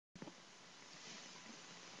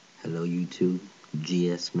Hello YouTube,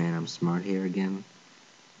 GS Man I'm Smart here again,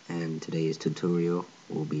 and today's tutorial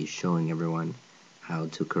will be showing everyone how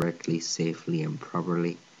to correctly, safely, and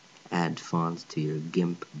properly add fonts to your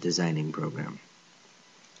GIMP designing program.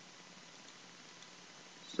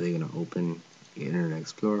 So you're going to open your Internet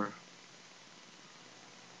Explorer,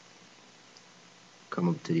 come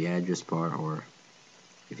up to the address bar, or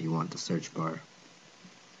if you want the search bar,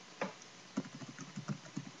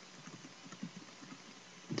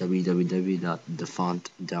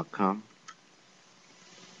 www.thefont.com,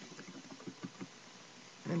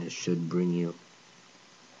 and it should bring you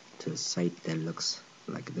to a site that looks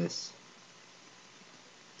like this.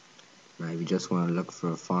 Now if you just want to look for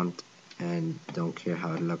a font and don't care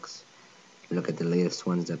how it looks, look at the latest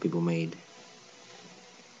ones that people made.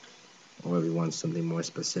 Or if you want something more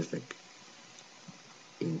specific,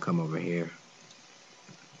 you can come over here.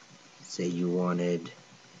 Say you wanted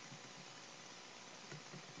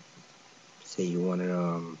I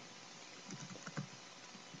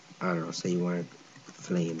don't know, say you wanted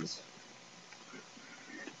flames.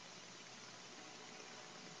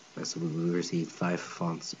 So we received 5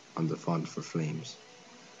 fonts on the font for flames.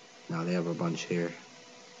 Now they have a bunch here.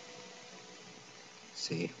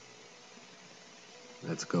 See,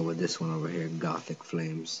 let's go with this one over here, Gothic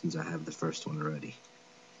Flames, since I have the first one already.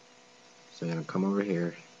 So I'm gonna come over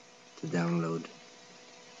here to download.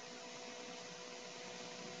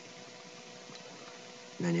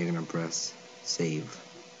 And then you're gonna press save.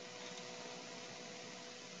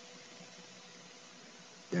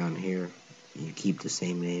 Down here, you keep the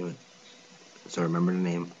same name. So remember the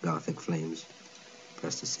name, Gothic Flames.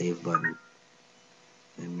 Press the save button.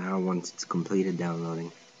 And now once it's completed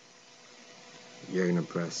downloading, you're gonna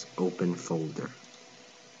press open folder.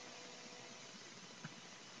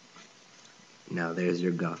 Now there's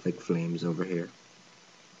your Gothic Flames over here.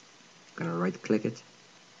 Gonna right click it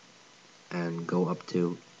and go up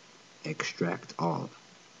to extract all.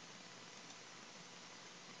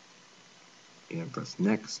 You're gonna press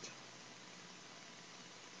next,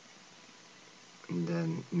 and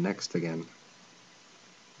then next again,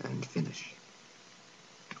 and finish.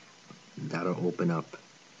 That'll open up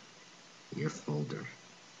your folder,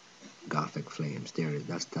 Gothic Flames. There it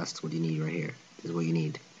is. That's what you need right here. This is what you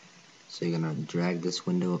need. So you're gonna drag this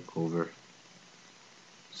window over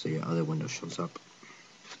so your other window shows up,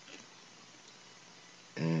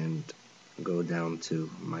 and go down to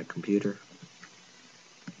my computer,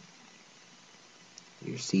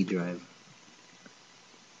 your C drive,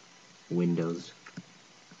 Windows,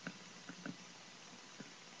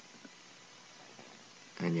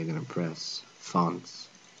 and you're gonna press fonts,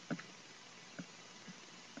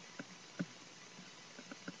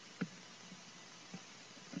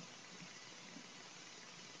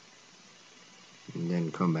 and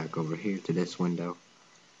then come back over here to this window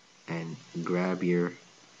and grab your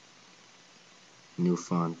new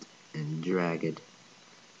font and drag it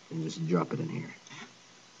and just drop it in here.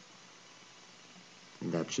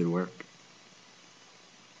 And that should work.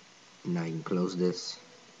 Now you can close this,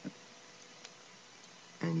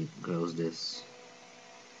 and you can close this,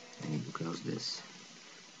 and you can close this.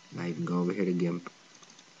 Now you can go over here to GIMP,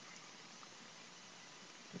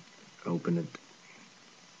 open it.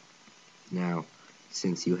 Now,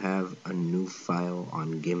 since you have a new file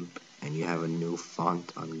on GIMP and you have a new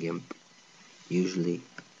font on GIMP, usually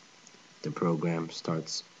the program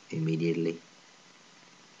starts immediately,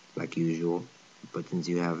 like usual. But since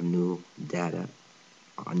you have new data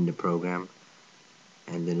on the program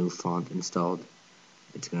and the new font installed,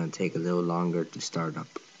 it's going to take a little longer to start up.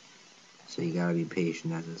 So you gotta be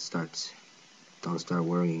patient as it starts. Don't start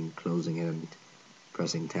worrying, closing it, and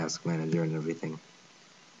pressing Task Manager and everything.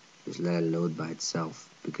 Just let it load by itself,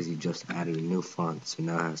 because you just added a new font, so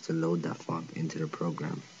now it has to load that font into the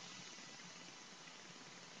program.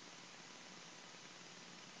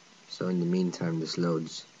 So in the meantime this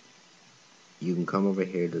loads, you can come over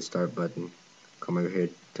here to the start button, come over here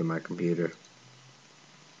to my computer,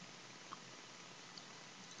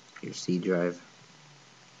 your C drive,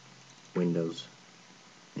 Windows,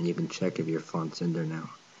 and you can check if your font's in there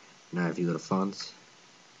now. Now if you go to fonts,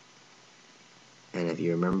 and if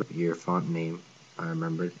you remember your font name, I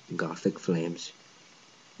remembered Gothic Flames,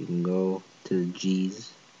 you can go to the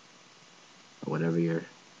G's, or whatever your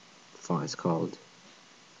font is called,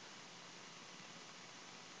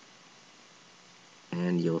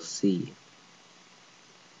 and you'll see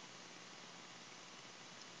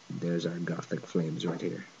there's our Gothic Flames right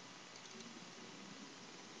here.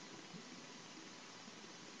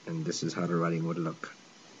 And this is how the writing would look.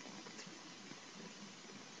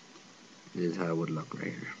 This is how it would look right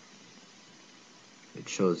here. It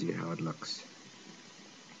shows you how it looks.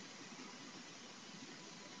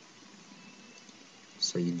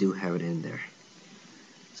 so you do have it in there.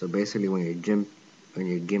 So basically, when your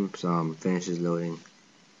GIMP finishes loading,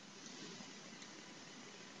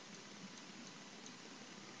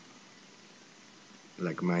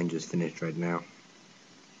 like mine just finished right now,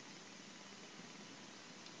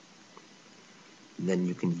 then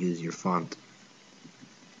you can use your font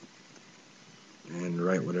and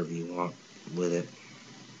write whatever you want with it.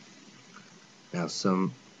 Now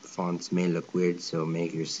some fonts may look weird, so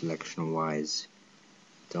make your selection wise.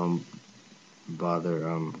 Don't bother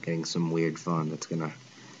getting some weird font that's gonna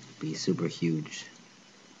be super huge.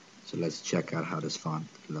 So let's check out how this font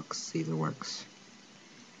looks, see if it works.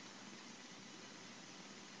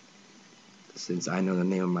 Since I know the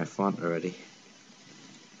name of my font already,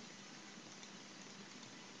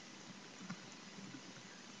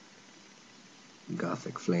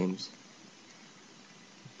 Gothic Flames.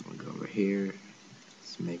 I'll go over here.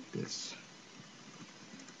 Let's make this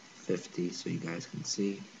 50 so you guys can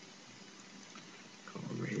see. Come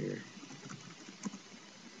over here.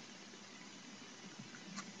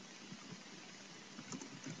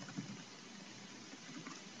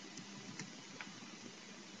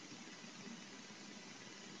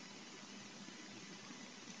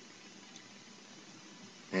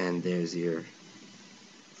 And there's your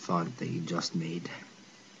font that you just made.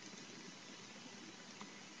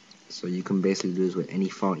 So you can basically do this with any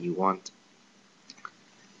font you want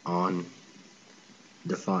on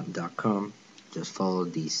thefont.com. Just follow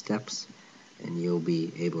these steps and you'll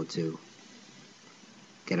be able to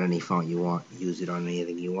get any font you want, use it on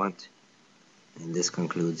anything you want. And this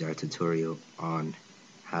concludes our tutorial on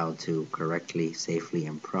how to correctly, safely,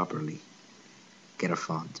 and properly get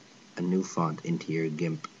a new font into your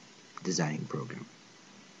GIMP designing program.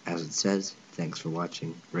 As it says, thanks for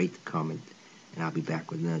watching, rate, comment, and I'll be back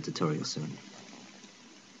with another tutorial soon.